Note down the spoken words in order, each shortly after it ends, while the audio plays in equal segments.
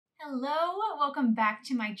Hello, welcome back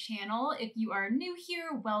to my channel. If you are new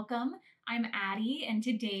here, welcome. I'm Addie, and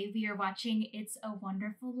today we are watching It's a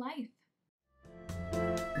Wonderful Life.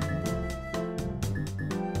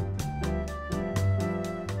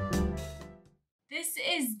 This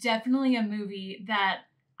is definitely a movie that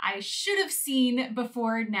I should have seen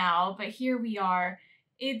before now, but here we are.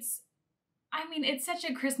 It's such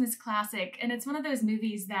a Christmas classic, and it's one of those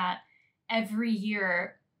movies that every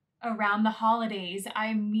year around the holidays,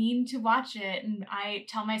 I mean to watch it, and I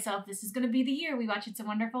tell myself this is going to be the year we watch It's a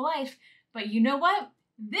Wonderful Life. But you know what?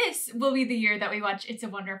 This will be the year that we watch It's a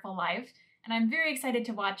Wonderful Life, and I'm very excited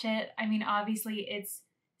to watch it. I mean, obviously, it's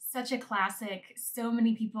such a classic. So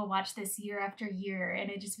many people watch this year after year,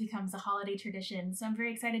 and it just becomes a holiday tradition. So I'm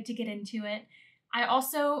very excited to get into it.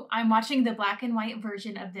 I'm watching the black and white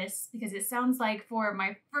version of this because it sounds like for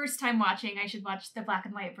my first time watching, I should watch the black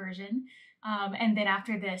and white version. And then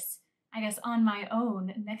after this, I guess on my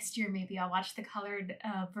own, next year maybe I'll watch the colored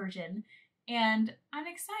version. And I'm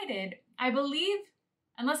excited. I believe,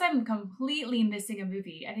 unless I'm completely missing a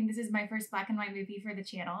movie, I think this is my first black and white movie for the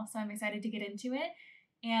channel. So I'm excited to get into it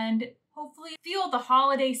and hopefully feel the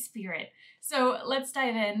holiday spirit. So let's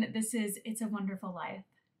dive in. This is It's a Wonderful Life.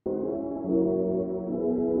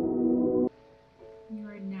 You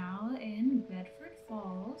are now in Bedford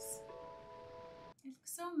Falls. It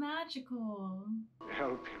looks so magical.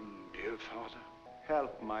 Help him, dear father.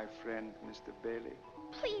 Help my friend, Mr. Bailey.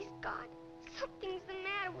 Please, God, something's the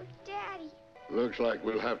matter with Daddy. Looks like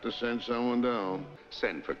we'll have to send someone down.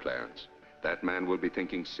 Send for Clarence. That man will be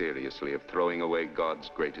thinking seriously of throwing away God's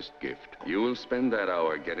greatest gift. You will spend that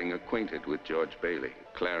hour getting acquainted with George Bailey.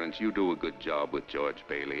 Clarence, you do a good job with George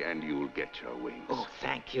Bailey, and you'll get your wings. Oh,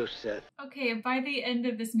 thank you, sir. Okay, by the end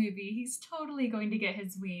of this movie, he's totally going to get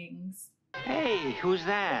his wings. Hey, who's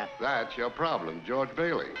that? That's your problem, George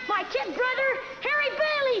Bailey. My kid brother, Harry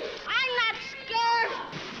Bailey! I'm not scared!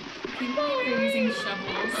 I think they're using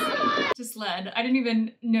shovels. Just lead. I didn't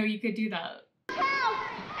even know you could do that. Help!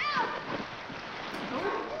 Help!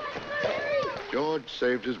 George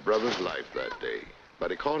saved his brother's life that day, but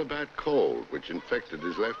he caught a bad cold, which infected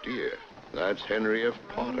his left ear. That's Henry F.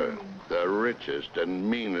 Potter, the richest and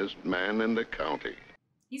meanest man in the county.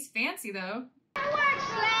 He's fancy, though.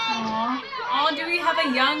 Aww. Oh, do we have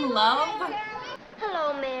a young love?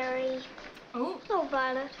 Hello, Mary. Oh. Hello,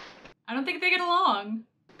 Violet. I don't think they get along.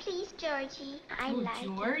 Please, Georgie. I like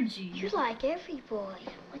Georgie. You like every boy.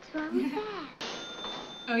 What's wrong with that?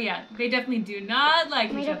 Oh yeah, they definitely do not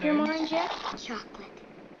like Made each up other. your mind yet? Chocolate.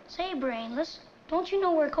 Say, Brainless, don't you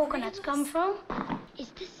know where coconuts come from?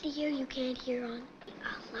 Is this the year you can't hear on?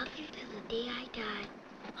 I'll love you till the day I die.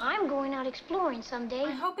 I'm going out exploring someday.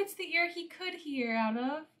 I hope it's the year he could hear out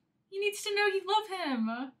of. He needs to know you love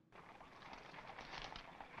him.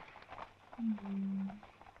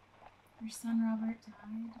 Your son Robert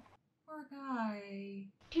died. Poor guy.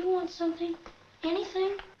 Do you want something?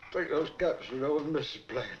 Anything? Take those capsules over Mrs.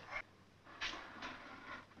 Blaine.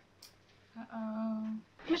 Uh-oh.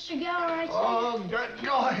 Mr. Gower, I say. Oh, get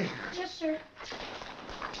going! Yes, sir.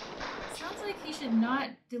 Sounds like he should not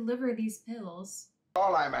deliver these pills.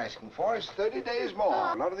 All I'm asking for is 30 days more.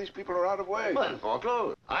 A lot of these people are out of wage. Well,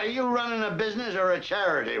 foreclosed. Are you running a business or a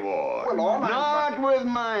charity war? Well, all Not with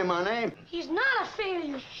my money. He's not a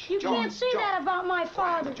failure. You John, can't say John. that about my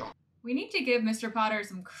father. John, We need to give Mr. Potter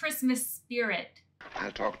some Christmas spirit.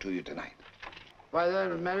 I'll talk to you tonight. Why,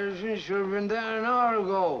 that medicine should have been there an hour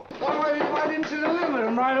ago. Why didn't you deliver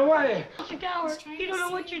them right away? Mr. Gower, He's trying you to don't know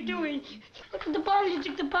save what you're me. doing. Look at the bottle you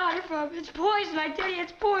took the powder from. It's poison, I tell you,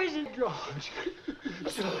 it's poison. George.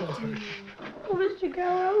 Oh, Mr.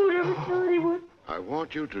 Gower, I would never tell anyone. I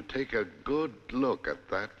want you to take a good look at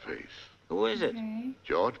that face. Who is it? Okay.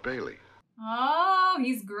 George Bailey. Oh,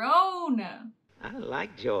 he's grown. I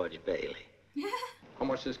like George Bailey. How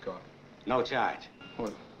much this cost? No charge.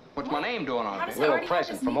 What's my name doing on How it? does he already have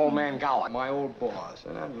his name? My old boss,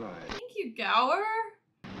 and that's nice. Thank you, Gower.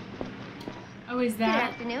 Oh, is Good that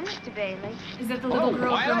afternoon, Mr. Bailey. is that the little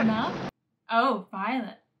girl Violet. grown up? Oh,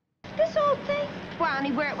 Violet. This old thing? Well, I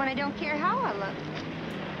only wear it when I don't care how I look.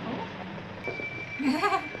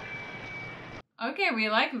 Okay, we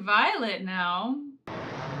like Violet now.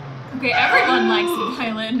 Okay, everyone likes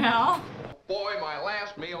Violet now. Boy, my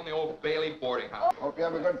last meal in the old Bailey boarding house. Hope you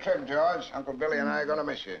have a good trip, George. Uncle Billy and I are gonna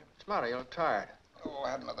miss you. What's the matter? You look tired. Oh,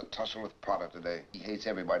 I had another tussle with Potter today. He hates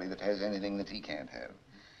everybody that has anything that he can't have.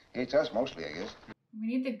 Hates us mostly, I guess. We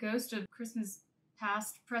need the ghost of Christmas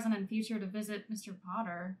past, present, and future to visit Mr.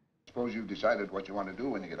 Potter. Suppose you've decided what you want to do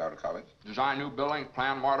when you get out of college. Design new buildings,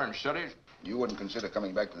 plan modern cities. You wouldn't consider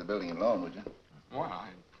coming back to the building alone, would you? Well,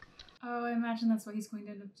 Oh, I imagine that's what he's going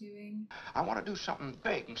to end up doing. I want to do something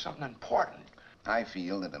big and something important. I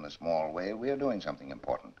feel that in a small way, we're doing something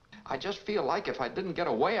important. I just feel like if I didn't get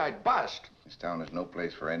away, I'd bust. This town is no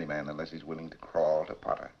place for any man unless he's willing to crawl to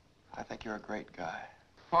Potter. I think you're a great guy.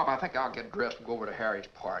 Pop, I think I'll get dressed and go over to Harry's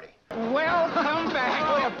party. Welcome back.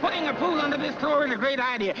 Well, putting a pool under this floor is a great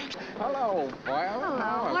idea. Hello, Violet.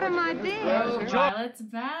 Hello. What am I doing? Oh, Violet's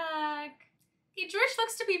back. Hey, George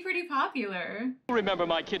looks to be pretty popular. Remember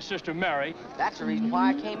my kid sister Mary? That's the reason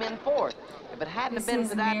why I came in fourth. If it hadn't have been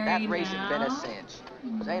for that race had been a cinch.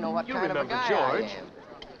 Because I know what kind of a guy George. I am.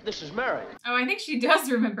 This is Mary. Oh, I think she does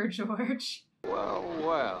remember George. Well,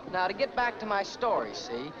 well. Now, to get back to my story,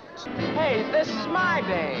 see? Hey, this is my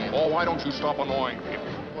band. Oh, why don't you stop annoying people?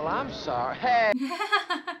 Well, I'm sorry. Hey.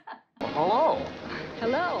 Hello.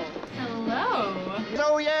 Hello. Hello.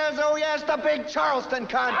 Oh yes, the big Charleston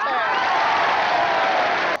contest.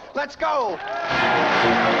 Let's go.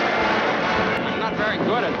 I'm not very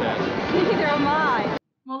good at this. Neither am I.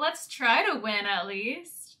 Well, let's try to win at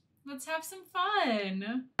least. Let's have some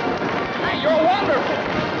fun. Hey, you're wonderful.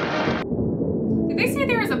 Did they say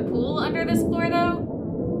there was a pool under this floor,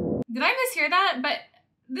 though? Did I mishear that? But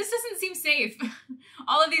this doesn't seem safe.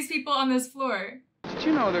 All of these people on this floor. Did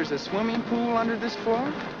you know there's a swimming pool under this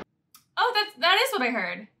floor? Oh, that is what I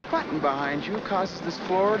heard. Button behind you causes this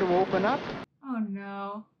floor to open up. Oh,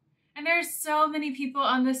 no. And there's so many people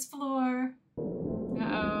on this floor.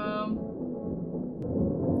 Uh-oh.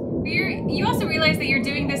 But you also realize that you're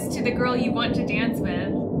doing this to the girl you want to dance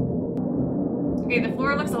with. Okay, the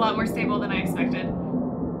floor looks a lot more stable than I expected.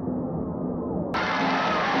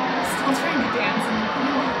 Still trying to dance in the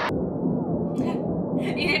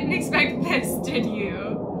pool. You didn't expect this, did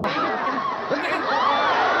you?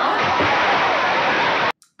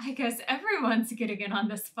 I guess everyone's getting in on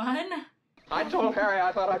this fun. I told Harry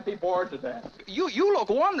I thought I'd be bored to death. You look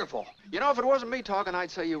wonderful. You know, if it wasn't me talking,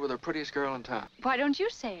 I'd say you were the prettiest girl in town. Why don't you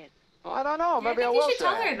say it? Well, I don't know. Maybe I I think you will should say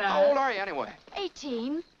tell her it. that. How old are you anyway?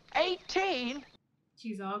 18. 18?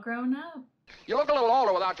 She's all grown up. You look a little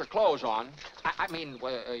older without your clothes on. I mean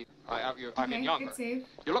younger. Good save.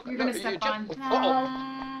 You look. You're gonna step on that.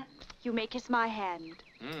 Uh-oh. You may kiss my hand.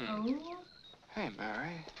 Oh. Hey,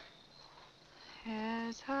 Mary.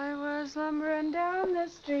 As I was lumbering down the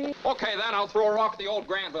street. Okay, then I'll throw a rock at the old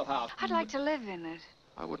Granville house. I'd like to live in it.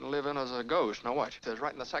 I wouldn't live in as a ghost. Now watch. There's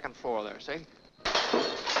right in the second floor there, see?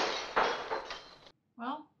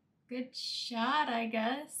 Well, good shot, I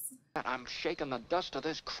guess. I'm shaking the dust of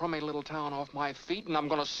this crummy little town off my feet, and I'm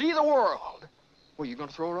gonna see the world. Were you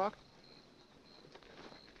gonna throw a rock?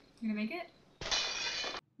 You gonna make it?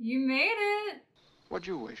 You made it! What'd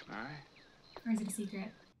you wish, Mary? Or is it a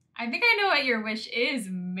secret? I think I know what your wish is,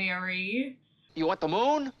 Mary. You want the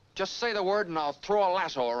moon? Just say the word and I'll throw a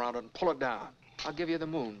lasso around it and pull it down. I'll give you the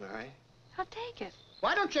moon, Mary. I'll take it.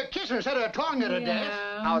 Why don't you kiss her instead of tongue her to death?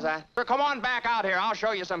 How's that? Come on back out here. I'll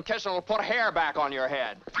show you some kissing that'll put hair back on your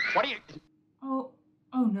head. What do you... Oh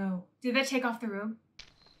no. Did that take off the robe?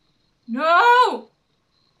 No!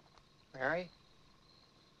 Mary?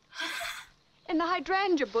 In the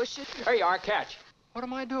hydrangea bushes. There you are, catch. What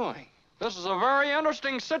am I doing? This is a very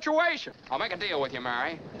interesting situation. I'll make a deal with you,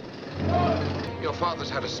 Mary. Your father's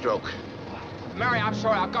had a stroke. Mary, I'm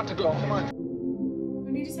sorry. I've got to go. Come on.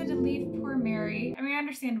 And he just had to leave poor Mary. I mean, I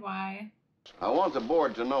understand why. I want the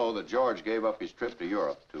board to know that George gave up his trip to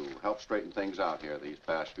Europe to help straighten things out here these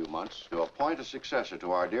past few months to appoint a successor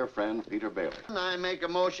to our dear friend, Peter Bailey. I make a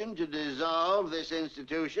motion to dissolve this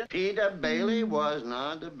institution. Peter Bailey was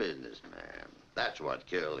not a businessman. That's what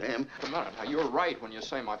killed him. Wait a minute. Now, you're right when you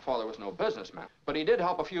say my father was no businessman. But he did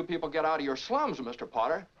help a few people get out of your slums, Mr.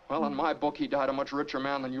 Potter. Well, in my book, he died a much richer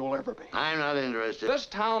man than you'll ever be. I'm not interested. This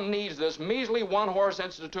town needs this measly one-horse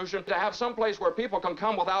institution to have some place where people can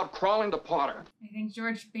come without crawling to Potter. I think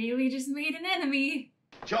George Bailey just made an enemy.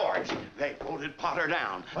 George, they voted Potter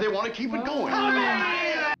down. They want to keep it going.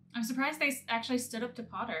 I'm surprised they actually stood up to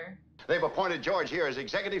Potter. They've appointed George here as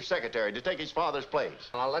executive secretary to take his father's place.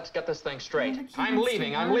 Now, let's get this thing straight. Yeah, I'm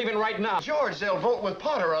leaving. I'm leaving right now. George, they'll vote with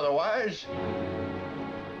Potter otherwise.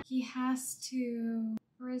 He has to,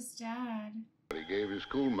 for his dad. He gave his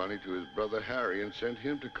school money to his brother Harry and sent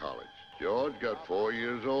him to college. George got 4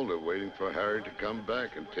 years older waiting for Harry to come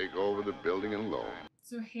back and take over the building and loan.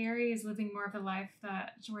 So Harry is living more of the life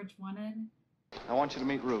that George wanted. I want you to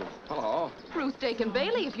meet Ruth. Hello. Ruth Dakin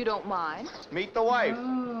Bailey, if you don't mind. Meet the wife.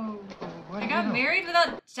 Oh. I got married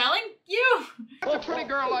without telling you? What's a pretty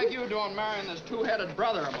girl like you doing marrying this two-headed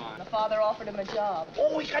brother of mine? The father offered him a job.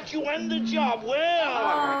 Oh, we got you on the job.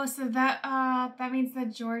 Well. Oh, so that means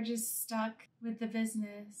that George is stuck with the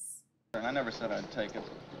business. I never said I'd take it.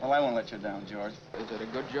 Well, I won't let you down, George. Is it a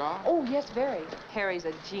good job? Oh, yes, very. Harry's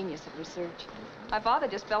a genius at research. My father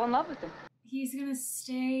just fell in love with him. He's gonna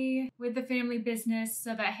stay with the family business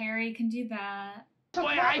so that Harry can do that.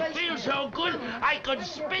 Boy, I feel so good, I could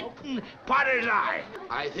spit in Potter's eye.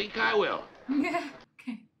 I think I will.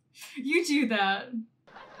 Okay. You do that.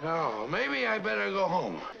 No, maybe I better go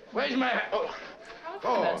home. Where's my hat?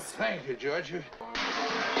 Oh, thank you, George.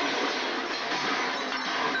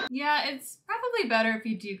 Yeah, it's probably better if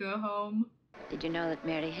you do go home. Did you know that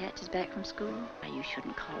Mary Hatch is back from school? You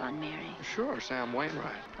shouldn't call on Mary. Sure, Sam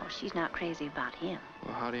Wainwright. Oh, she's not crazy about him.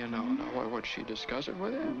 Well, how do you know? What, she discuss it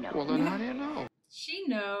with him? No. Well, then how do you know? She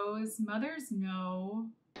knows. Mothers know.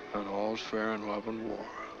 And all's fair in love and war.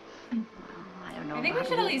 I don't know. I think we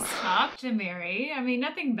should at least talk to Mary. I mean,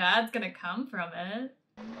 nothing bad's gonna come from it.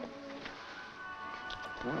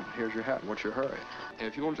 Well, here's your hat. What's your hurry?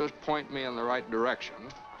 If you'll just point me in the right direction.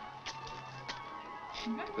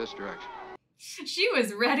 This direction. She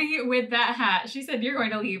was ready with that hat. She said, you're going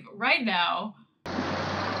to leave right now. Maybe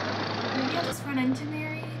I'll just run into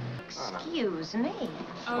Mary. Excuse me.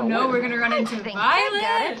 Oh no, we're gonna run into Violet. Violet.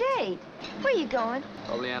 Got a date. Where are you going?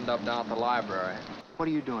 Probably end up down at the library. What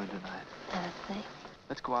are you doing tonight? Nothing.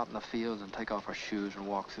 Let's go out in the fields and take off our shoes and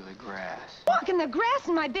walk through the grass. Walk in the grass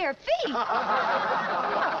in my bare feet.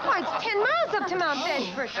 Why, it's 10 miles up to Mount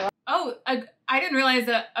Bedford. Oh, I didn't realize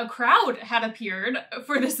that a crowd had appeared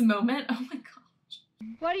for this moment. Oh my gosh.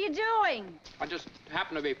 What are you doing? I just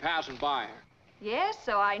happened to be passing by her. Yes,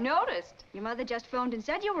 so I noticed. Your mother just phoned and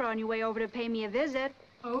said you were on your way over to pay me a visit.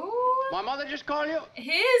 Oh. My mother just called you?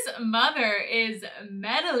 His mother is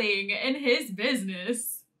meddling in his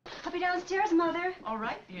business. I'll be downstairs, Mother. All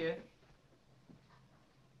right, dear.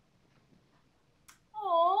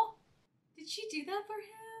 Oh, did she do that for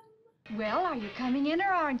him? Well, are you coming in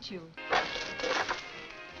or aren't you? That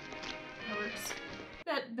works.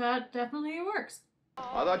 That definitely works.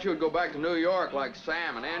 I thought you would go back to New York like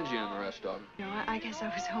Sam and Angie and the rest of them. No, I guess I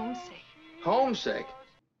was homesick. Homesick?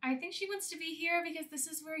 I think she wants to be here because this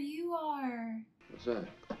is where you are. What's that?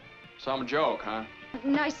 Some joke, huh?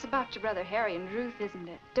 Nice about your brother Harry and Ruth, isn't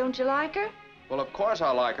it? Don't you like her? Well, of course I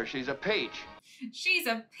like her. She's a peach. She's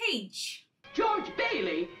a peach. George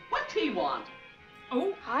Bailey, what's he want?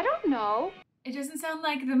 Oh, I don't know. It doesn't sound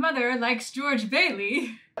like the mother likes George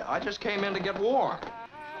Bailey. I just came in to get warm.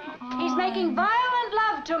 He's making violent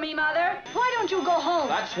love to me, Mother. Why don't you go home?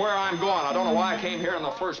 That's where I'm going. I don't know why I came here in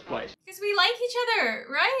the first place. Because we like each other,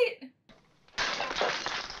 right?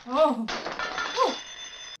 Oh. Oh.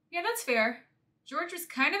 Yeah, that's fair. George was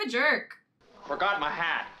kind of a jerk. Forgot my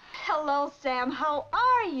hat. Hello, Sam. How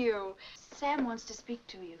are you? Sam wants to speak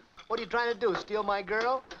to you. What are you trying to do, steal my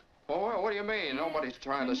girl? Oh, what do you mean? Nobody's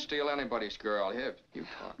trying to steal anybody's girl. Here, you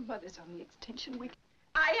talk. Mother's on the extension week.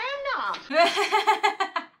 I am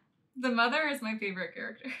not. The mother is my favorite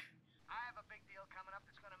character. I have a big deal coming up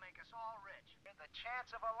that's going to make us all rich. It's the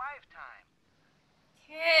chance of a lifetime.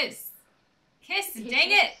 Kiss. Kiss,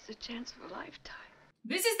 dang it. It's the chance of a lifetime.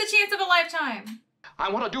 This is the chance of a lifetime. I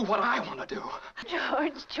want to do what I want to do.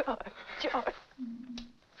 George.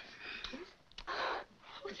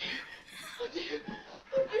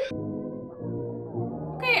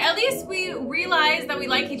 Okay, at least we realized that we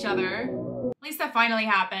like each other. At least that finally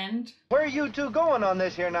happened. Where are you two going on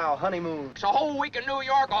this here now, honeymoon? It's a whole week in New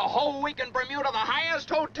York, a whole week in Bermuda, the highest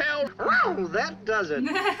hotel. Oh, that does it.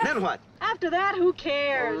 Then what? After that, who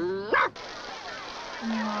cares?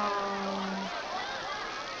 No.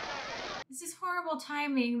 This is horrible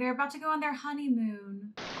timing. They're about to go on their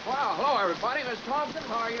honeymoon. Wow, hello everybody. Miss Thompson,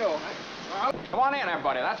 how are you? Well, come on in,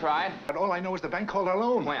 everybody. That's right. But all I know is the bank called our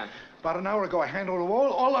loan. When? About an hour ago, I handed over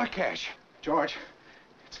all our cash. George,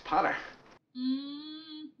 it's Potter.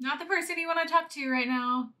 Not the person you want to talk to right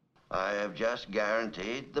now. I have just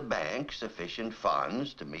guaranteed the bank sufficient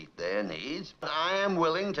funds to meet their needs. I am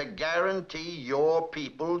willing to guarantee your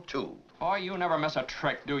people, too. Boy, you never miss a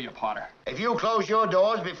trick, do you, Potter? If you close your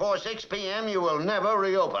doors before 6 p.m., you will never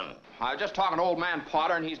reopen. I was just talking to old man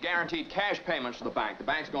Potter, and he's guaranteed cash payments to the bank. The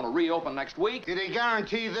bank's going to reopen next week. Did he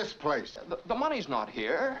guarantee this place? The money's not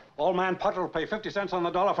here. Old man Potter will pay 50 cents on the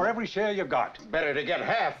dollar for every share you got. Better to get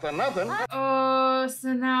half than nothing. Oh,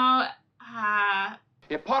 so now,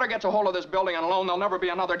 If Potter gets a hold of this building on loan, there'll never be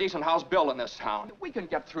another decent house built in this town. We can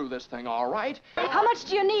get through this thing all right. How much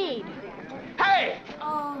do you need? Hey!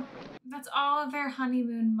 Oh, that's all of their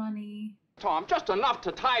honeymoon money. Tom, just enough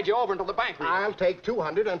to tide you over until the bank reopens. I'll take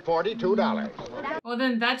 $242. Well,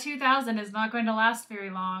 then that $2,000 is not going to last very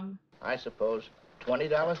long. I suppose. $20?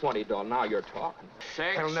 $20. Now you're talking.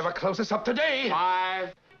 6. They'll never close us up today.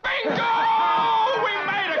 5. Bingo! We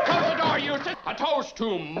made it! Close the door, Houston. A toast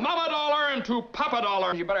to Mama Dollar and to Papa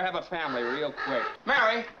Dollar. You better have a family real quick.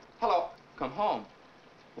 Mary, hello. Come home.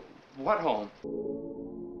 What home?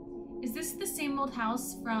 Is this the same old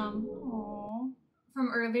house from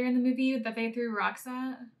earlier in the movie that they threw rocks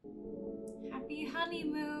at? Happy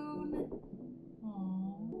honeymoon.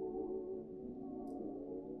 Aww.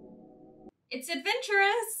 It's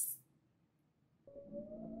adventurous.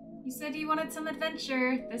 You said you wanted some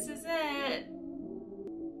adventure. This is it.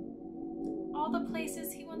 All the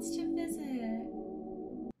places he wants to visit.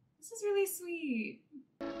 This is really sweet.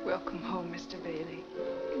 Welcome home, Mr. Bailey.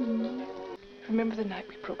 Remember the night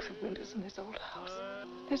we broke the windows in this old house?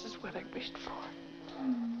 This is what I wished for.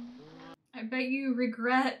 I bet you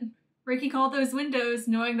regret breaking all those windows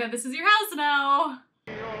knowing that this is your house now.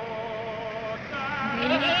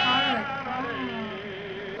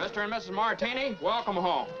 Mr. and Mrs. Martini, welcome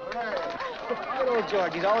home. Good old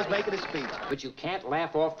George, he's always making a speech. But you can't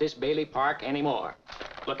laugh off this Bailey Park anymore.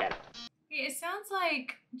 Look at it. It sounds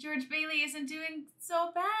like George Bailey isn't doing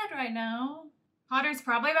so bad right now. Potter's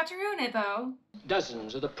probably about to ruin it, though.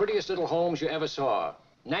 Dozens of the prettiest little homes you ever saw.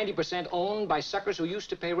 90% owned by suckers who used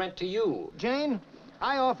to pay rent to you. Jane,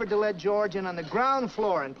 I offered to let George in on the ground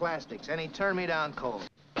floor in plastics, and he turned me down cold.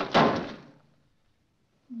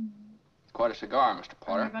 Quite a cigar, Mr.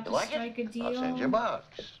 Potter. About to Like strike a deal. I'll send you a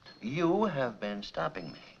box. You have been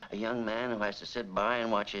stopping me. A young man who has to sit by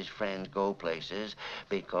and watch his friends go places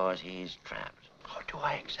because he's trapped. Or do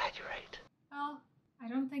I exaggerate? Well, I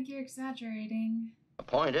don't think you're exaggerating. The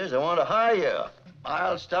point is, I want to hire you.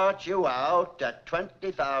 I'll start you out at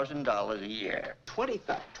 $20,000 a year. $20,000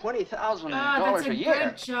 that's a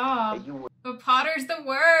good job. But Potter's the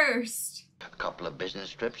worst. A couple of business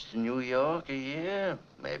trips to New York a year.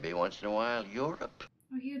 Maybe once in a while, Europe.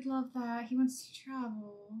 Oh, he would love that. He wants to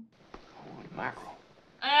travel. Holy mackerel.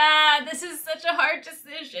 This is such a hard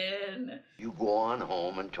decision. You go on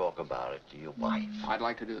home and talk about it to your wife. I'd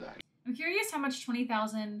like to do that. I'm curious how much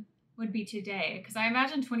 $20,000 would be today, because I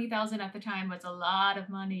imagine $20,000 at the time was a lot of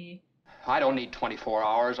money. I don't need 24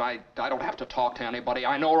 hours. I don't have to talk to anybody.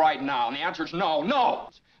 I know right now, and the answer's no, no.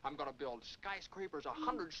 I'm gonna build skyscrapers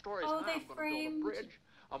 100 stories high. They I'm gonna framed build a bridge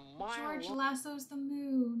a mile George long. Lasso's the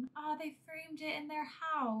moon. They framed it in their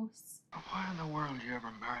house. Why in the world did you ever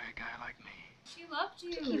marry a guy like me? She loved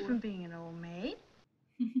you. To keep from being an old maid.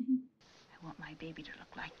 I want my baby to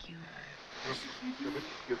look like you.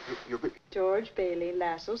 George Bailey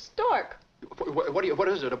Lasso Stork. What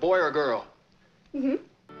is it, a boy or a girl?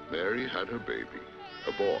 Mary had her baby.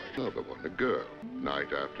 A boy, another one, a girl.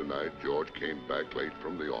 Night after night, George came back late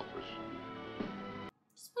from the office.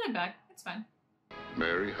 Just put it back. It's fine.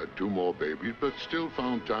 Mary had 2 more babies, but still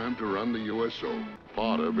found time to run the USO.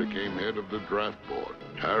 Potter became head of the draft board.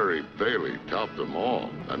 Harry Bailey topped them all.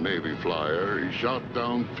 A Navy flyer, he shot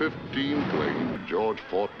down 15 planes. George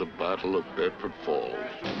fought the Battle of Bedford Falls.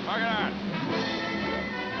 Look at that.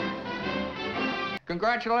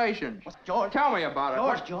 Congratulations. George. Tell me about it.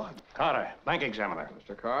 George. Carter, bank examiner.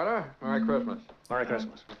 Mr. Carter, Merry Christmas. Merry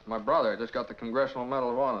Christmas. My brother just got the Congressional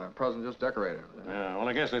Medal of Honor. The president just decorated him. Yeah, well,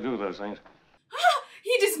 I guess they do those things.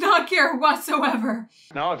 He does not care whatsoever.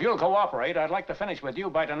 Now, if you'll cooperate, I'd like to finish with you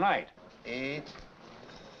by tonight.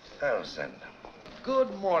 8,000. Good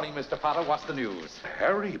morning, Mr. Potter. What's the news?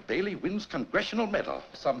 Harry Bailey wins Congressional Medal.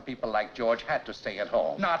 Some people like George had to stay at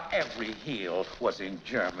home. Not every heel was in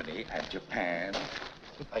Germany and Japan.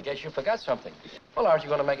 I guess you forgot something. Well, aren't you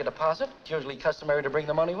going to make a deposit? It's usually customary to bring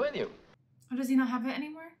the money with you. Oh, does he not have it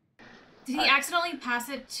anymore? Did he accidentally pass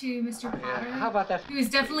it to Mr. Potter? How about that? He was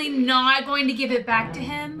definitely not going to give it back to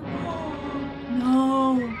him.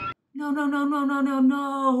 No. No, no, no, no, no, no,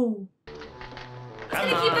 no. He's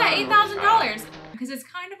gonna keep that $8,000 because it's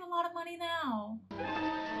kind of a lot of money now.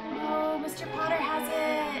 No, Mr. Potter has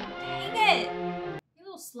it. Dang it. You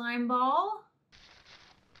little slime ball.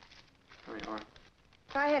 There you are.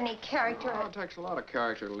 If I had any character, Well, it takes a lot of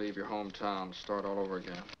character to leave your hometown and start all over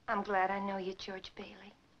again. I'm glad I know you, George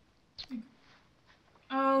Bailey.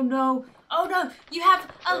 Oh no. Oh no. You have a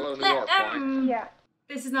Hello, New York, boy. Yeah.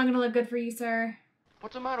 This is not gonna look good for you, sir.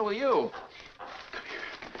 What's the matter with you?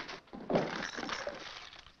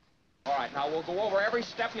 All right, now we'll go over every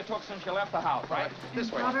step you took since you left the house, right?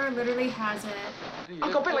 This way. Potter literally has it.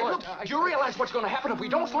 Uncle Billy, look, do you realize what's going to happen if we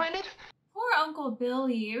don't find it? Poor Uncle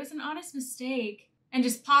Billy. It was an honest mistake. And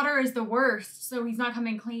just Potter is the worst, so he's not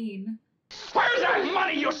coming clean. Where's that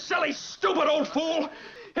money, you silly, stupid old fool?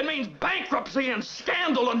 It means bankruptcy and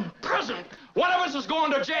scandal and prison. One of us is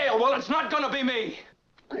going to jail. Well, it's not going to be me.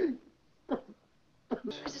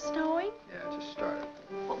 Is it snowing? Yeah, it just started.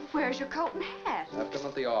 Well, where's your coat and hat? Left them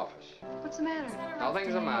at the office. What's the matter?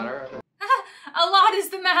 Nothing's the matter. A lot is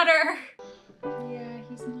the matter. Yeah,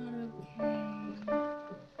 he's not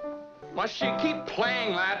okay. Must she keep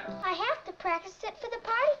playing that? I have to practice it for the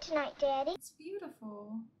party tonight, Daddy. It's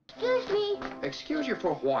beautiful. Excuse me. Excuse you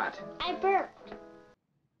for what? I burped.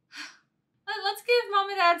 Let's give Mom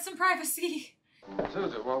and Dad some privacy.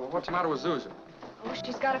 Zuzu, well, what's the matter with Zuzu? Oh,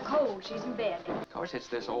 she's got a cold. She's in bed. Of course, it's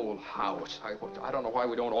this old house. I don't know why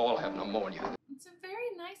we don't all have pneumonia. It's a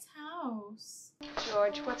very nice house.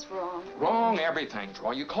 George, what's wrong? Wrong, everything's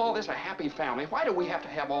wrong. You call this a happy family? Why do we have to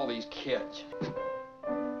have all these kids?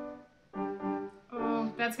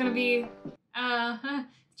 Oh, that's gonna be,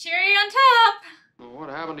 cherry on top. Well, what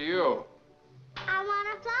happened to you? I want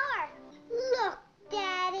a flower. Look,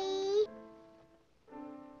 Daddy.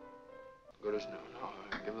 Good as new. No,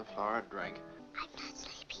 give the flower a drink. I'm not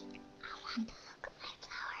sleepy. I want to look at my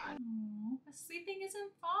flower. Oh, sleeping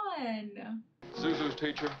isn't fun. Zuzu's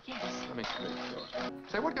teacher? Yes. Let me speak to her.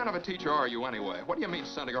 Say, what kind of a teacher are you anyway? What do you mean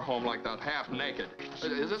sending her home like that, half naked?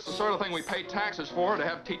 Is this the sort of thing we pay taxes for, to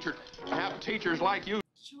have teachers like you?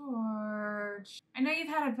 George, I know you've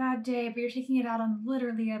had a bad day, but you're taking it out on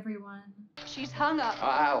literally everyone. She's hung up.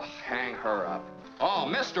 I'll hang her up. Oh,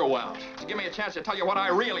 Mr. Welch, give me a chance to tell you what I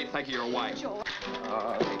really think of your wife. George.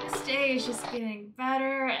 This day is just getting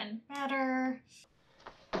better and better.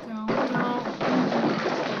 Don't.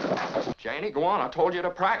 Janie, go on. I told you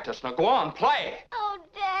to practice. Now go on, play. Oh,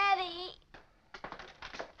 Daddy.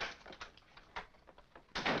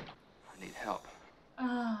 I need help.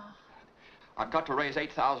 Oh. I've got to raise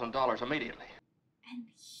 $8,000 immediately. And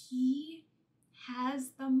he has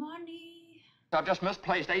the money. I've just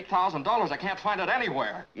misplaced $8,000. I can't find it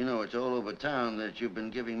anywhere. You know, it's all over town that you've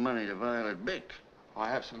been giving money to Violet Bick. I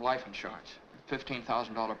have some life insurance.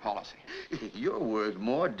 $15,000 policy. You're worth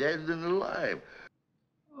more dead than alive.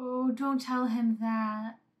 Oh, don't tell him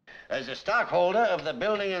that. As a stockholder of the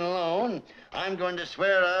building and loan, I'm going to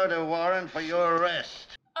swear out a warrant for your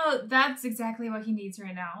arrest. Oh, that's exactly what he needs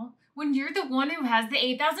right now. When you're the one who has the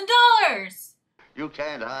 $8,000! You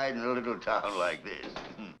can't hide in a little town like this.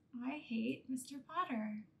 I hate Mr.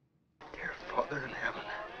 Potter. Dear Father in heaven,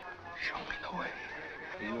 show me the way.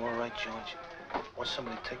 Are you all right, George? Want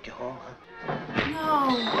somebody to take you home, huh?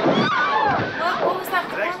 No. What was that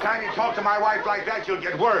for? The next time you talk to my wife like that, you'll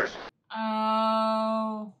get worse.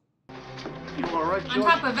 Oh. You all right, George? On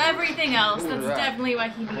top of everything else, that's definitely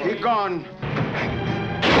what he needed. Keep going.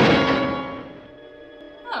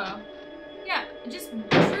 Oh. Yeah, just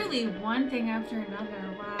truly one thing after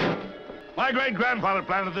another. Wow. My great-grandfather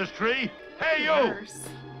planted this tree. Hey, you!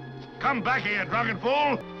 Come back here, drunken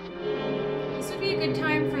fool! This would be a good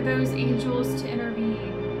time for those angels to intervene.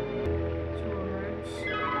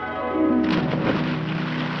 George.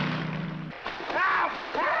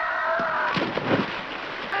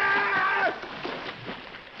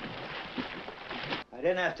 I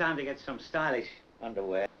didn't have time to get some stylish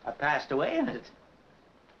underwear. I passed away in it.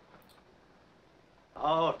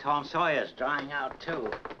 Oh, Tom Sawyer's drying out, too.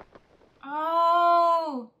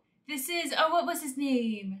 Oh, what was his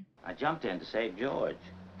name? I jumped in to save George.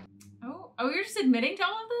 Oh, you're just admitting to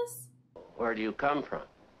all of this? Where do you come from?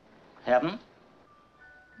 Heaven?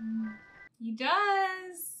 He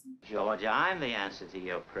does. George, I'm the answer to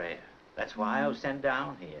your prayer. That's why I was sent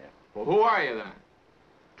down here. Well, who are you then?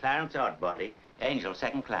 Clarence Oddbody, angel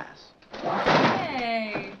second class.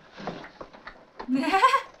 Hey.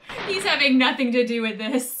 He's having nothing to do with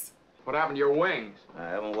this. What happened to your wings? I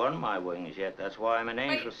haven't won my wings yet. That's why I'm an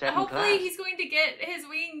angel second class. Hopefully he's going to get his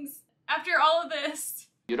wings after all of this.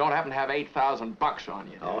 You don't happen to have $8,000 on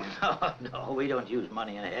you, do you? Oh, no, we don't use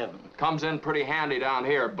money in heaven. Comes in pretty handy down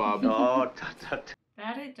here, bub. Oh,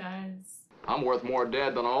 That it does. I'm worth more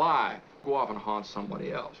dead than alive. Go off and haunt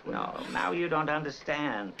somebody else. No, now you don't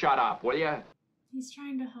understand. Shut up, will you? He's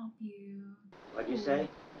trying to help you. What'd you say?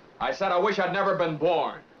 I said I wish I'd never been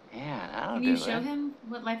born. Yeah, that'll Can do you it. show him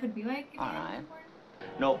what life would be like if All he right. hadn't been born?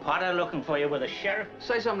 No Potter looking for you with a sheriff?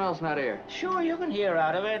 Say something else in that ear. Sure, you can hear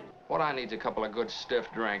out of it. What I need's a couple of good stiff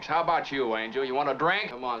drinks. How about you, Angel? You want a drink?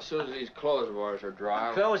 Come on, as soon as these clothes of ours are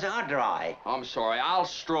dry. Clothes are dry. I'm sorry, I'll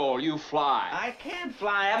stroll. You fly. I can't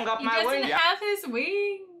fly. I haven't got He my doesn't wings. have his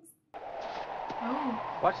wings. Oh.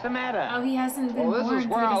 What's the matter? Oh, he hasn't been Well, born. this is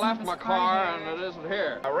where so he I doesn't left have my his car, there. and it isn't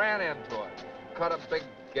here. I ran into it. Cut a big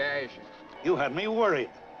gash. You had me worried.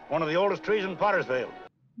 One of the oldest trees in Pottersville.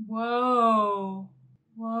 Whoa.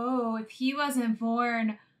 Whoa. If he wasn't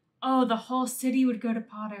born, oh, the whole city would go to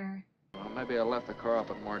Potter. Well, maybe I left the car up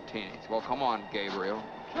at Martini's. Well, come on, Gabriel.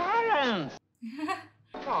 Clarence!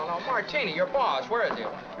 No, Martini, your boss. Where is he?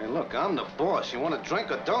 Hey, look, I'm the boss. You want a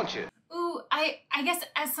drink or don't you? Ooh, I guess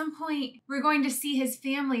at some point we're going to see his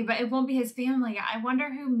family, but it won't be his family. I wonder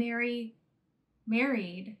who Mary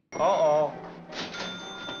married. Uh-oh.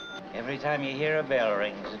 Every time you hear a bell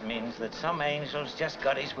rings, it means that some angel's just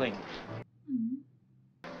got his wings.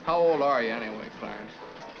 How old are you anyway, Clarence?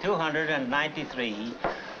 293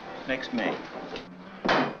 next May.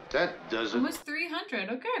 That does it. Almost 300,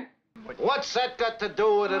 okay. What's that got to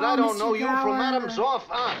do with it? Oh, I don't Mr. know you from Gower. Adam's off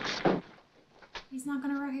ox. He's not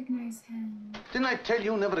gonna recognize him. Didn't I tell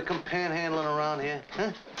you never to come panhandling around here?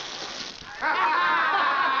 Huh?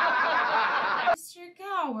 Mr.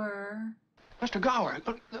 Gower. Mr. Gower,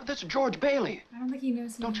 this is George Bailey. I don't think he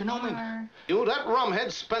knows who Don't you know me? You, that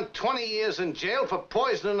rumhead spent 20 years in jail for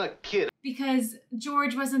poisoning a kid. Because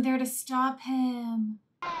George wasn't there to stop him.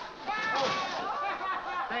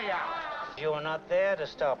 You were not there to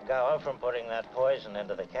stop Gower from putting that poison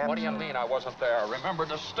into the capsule. What do you mean I wasn't there? Remember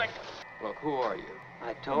the stick? Look, who are you?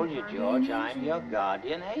 I told you, George, I'm your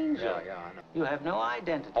guardian angel. Yeah, I know. You have no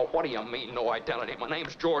identity. Oh, what do you mean, no identity? My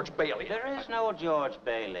name's George Bailey. There is no George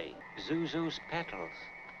Bailey. Zuzu's petals.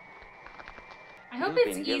 I hope You've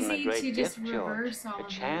it's been given a easy great to just gift, George. reverse all A of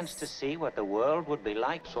chance this. to see what the world would be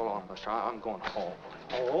like. So long, mister. I'm going home.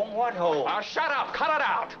 Home? What home? Shut up! Cut it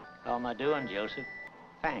out! How am I doing, Joseph?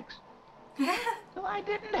 Thanks. So I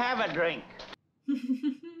didn't have a drink.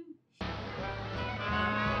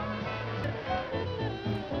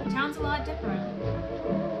 The town's a lot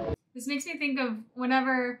different. This makes me think of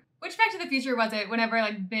which Back to the Future was it? Whenever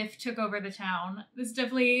like Biff took over the town. This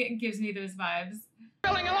definitely gives me those vibes.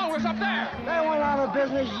 Building alone was up there! They went out of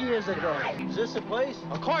business years ago. Is this the place?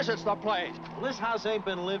 Of course it's the place. Well, this house ain't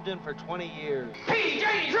been lived in for 20 years. Hey,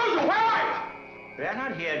 Janie, Susan, where are you? They're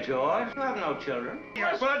not here, George. You have no children.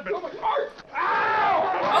 Yes, but... Ow!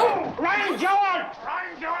 Oh! Run, George!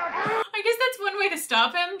 Run, George! I guess that's one way to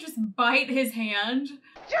stop him. Just bite his hand.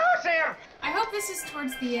 Joseph! I hope this is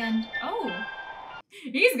towards the end. Oh.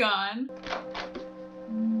 He's gone.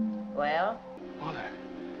 Well? Mother.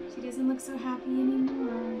 She doesn't look so happy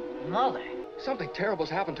anymore. Mother. Something terrible's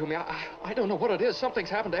happened to me. I don't know what it is. Something's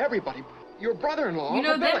happened to everybody. Your brother-in-law, You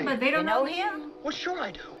know Uncle them, Billy. but they don't know him? Well, sure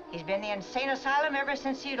I do. He's been in the insane asylum ever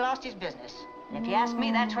since he lost his business. And if you ask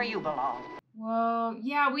me, that's where you belong. Whoa.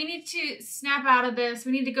 Yeah, we need to snap out of this.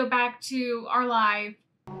 We need to go back to our life.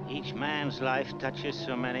 Each man's life touches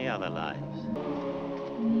so many other lives.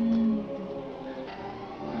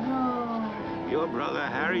 No. Your brother,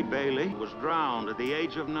 Harry Bailey, was drowned at the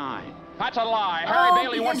age of 9. That's a lie. Harry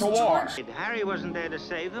Bailey went to war. Harry wasn't there to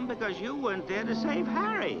save them because you weren't there to save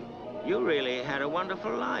Harry. You really had a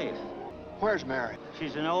wonderful life. Where's Mary?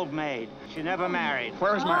 She's an old maid. She never married.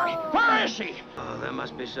 Where's Mary? Where is she? Oh, there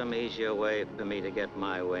must be some easier way for me to get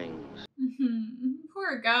my wings.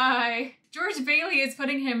 Poor guy. George Bailey is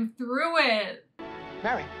putting him through it.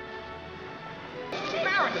 Mary.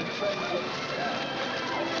 Mary!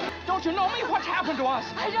 Don't you know me? What's happened to us?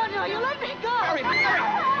 I don't know. You let me go. Mary! Mary!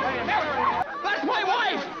 That's my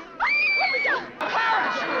wife! Let me go.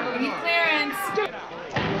 Clarence! We need Clarence.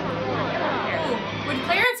 Oh, would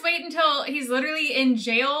Clarence wait until he's literally in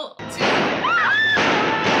jail to...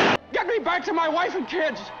 Get me back to my wife and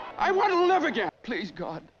kids! I want to live again! Please,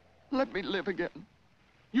 God, let me live again.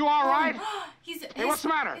 You all right? Hey, what's the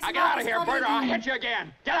matter? I get out of here, Bert, or I'll hit you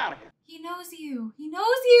again. Get out of here. He knows you. He knows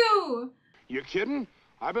you. You kidding?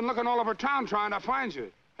 I've been looking all over town trying to find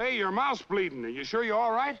you. Hey, your mouth's bleeding. Are you sure you're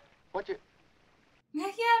all right? What you... Yeah,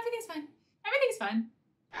 everything's fine. Everything's fine.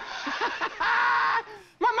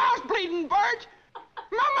 My mouth's bleeding, Bert!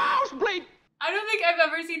 My mouth's bleeding! I don't think I've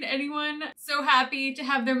ever seen anyone so happy to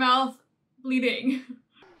have their mouth bleeding.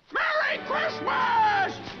 Merry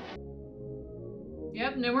Christmas!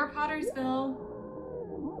 Yep, no more Pottersville.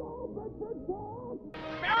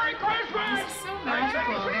 Merry Christmas! This is so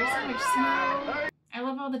magical. There's so much snow. I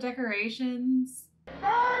love all the decorations.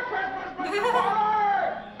 Merry Christmas, Mr.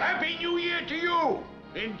 Potter! Happy New Year to you!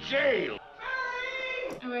 In jail!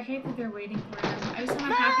 Oh, I hate that they're waiting for him. I just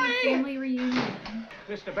want a happy family reunion.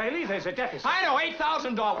 Mr. Bailey, there's a deficit. I know,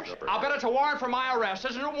 $8,000. I'll bet it's a warrant for my arrest.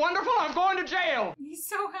 Isn't it wonderful? I'm going to jail. He's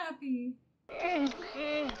so happy. Oh,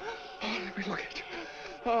 let me look at you.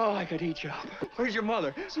 Oh, I could eat you up. Where's your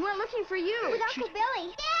mother? She went looking for you. With Uncle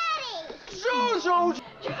Billy. Daddy! Susan!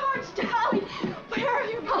 George, darling, where are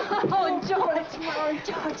you? Oh, George.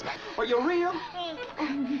 George. Are you real?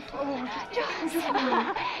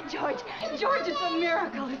 George, it's a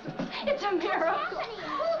miracle. It's a miracle.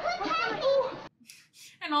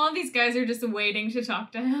 And all of these guys are just waiting to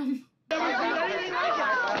talk to him.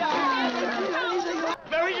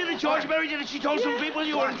 Mary, it, George. Mary did it. She told some people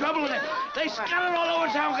you were in trouble, and they scattered all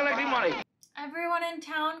over town collecting money. Everyone in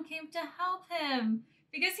town came to help him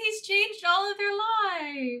because he's changed all of their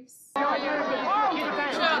lives. Good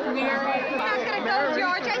job, Mary. I'm not gonna go,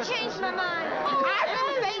 George. I changed my mind. I've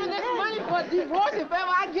been saving this money for a divorce if ever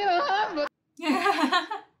I get a husband.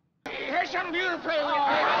 Here's some beautiful.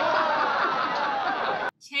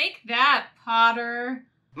 Take that, Potter.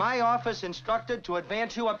 My office instructed to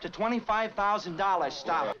advance you up to $25,000.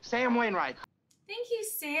 Stop. Sam Wainwright. Thank you,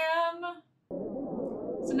 Sam.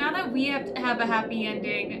 So now that we have to have a happy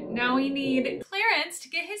ending, now we need Clarence to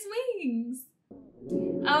get his wings.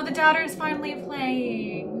 Oh, the daughter is finally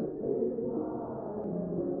playing.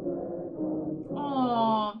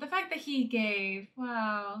 Oh, the fact that he gave.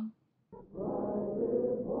 Wow.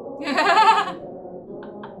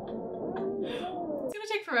 It's gonna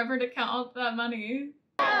take forever to count all that money.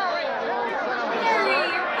 Mary,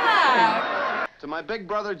 you're back. To my big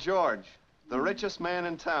brother George, the richest man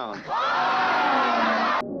in town.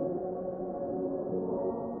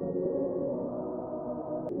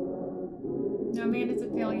 No man is a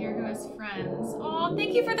failure who has friends. Oh,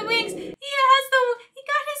 thank you for the wings. He got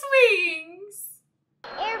his wings.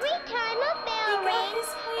 Every time a bell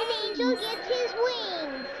rings, an angel gets his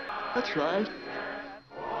wings. That's right.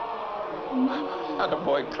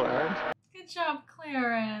 Attaboy, Clarence. Good job,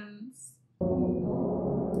 Clarence.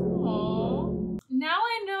 Aww. Now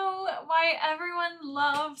I know why everyone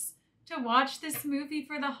loves to watch this movie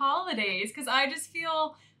for the holidays, because I just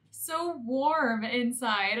feel so warm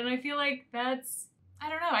inside, and I feel like that's, I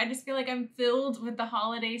don't know, I just feel like I'm filled with the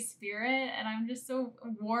holiday spirit, and I'm just so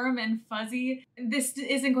warm and fuzzy. This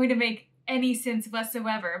isn't going to make any sense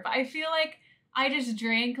whatsoever, but I feel like I just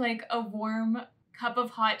drank like a warm cup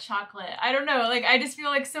of hot chocolate. I don't know, like I just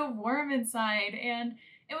feel like so warm inside, and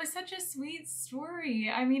it was such a sweet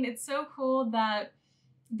story. I mean, it's so cool that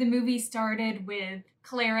the movie started with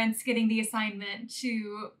Clarence getting the assignment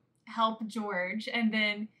to help George, and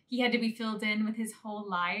then he had to be filled in with his whole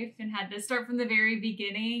life and had to start from the very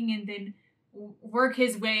beginning and then work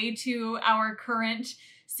his way to our current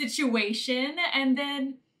situation. And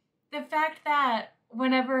then the fact that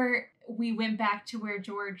whenever we went back to where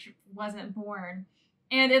George wasn't born,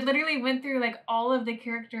 and it literally went through like all of the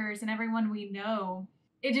characters and everyone we know,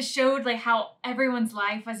 it just showed like how everyone's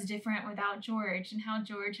life was different without George, and how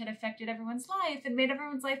George had affected everyone's life and made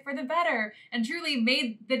everyone's life for the better and truly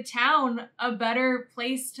made the town a better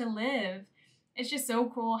place to live. It's just so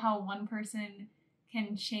cool how one person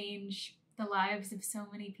can change the lives of so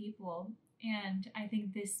many people. And I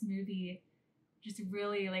think this movie just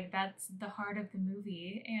really, like, that's the heart of the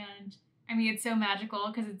movie. And I mean, it's so magical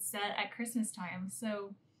because it's set at Christmas time.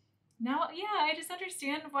 So now, yeah, I just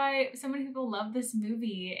understand why so many people love this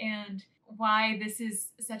movie and why this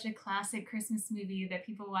is such a classic Christmas movie that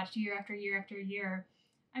people watch year after year after year.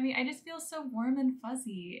 I mean, I just feel so warm and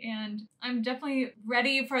fuzzy, and I'm definitely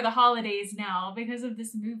ready for the holidays now because of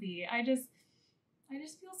this movie. I just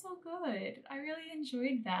feel so good. I really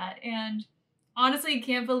enjoyed that, and honestly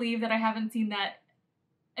can't believe that I haven't seen that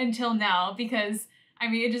until now, because I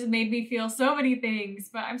mean, it just made me feel so many things,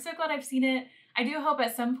 but I'm so glad I've seen it. I do hope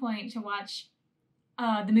at some point to watch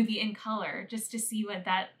the movie in color just to see what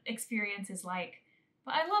that experience is like.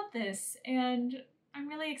 But I love this, and I'm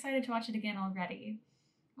really excited to watch it again already.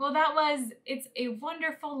 Well, that was It's a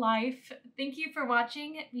Wonderful Life. Thank you for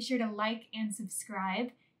watching. Be sure to like and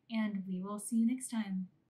subscribe, and we will see you next time.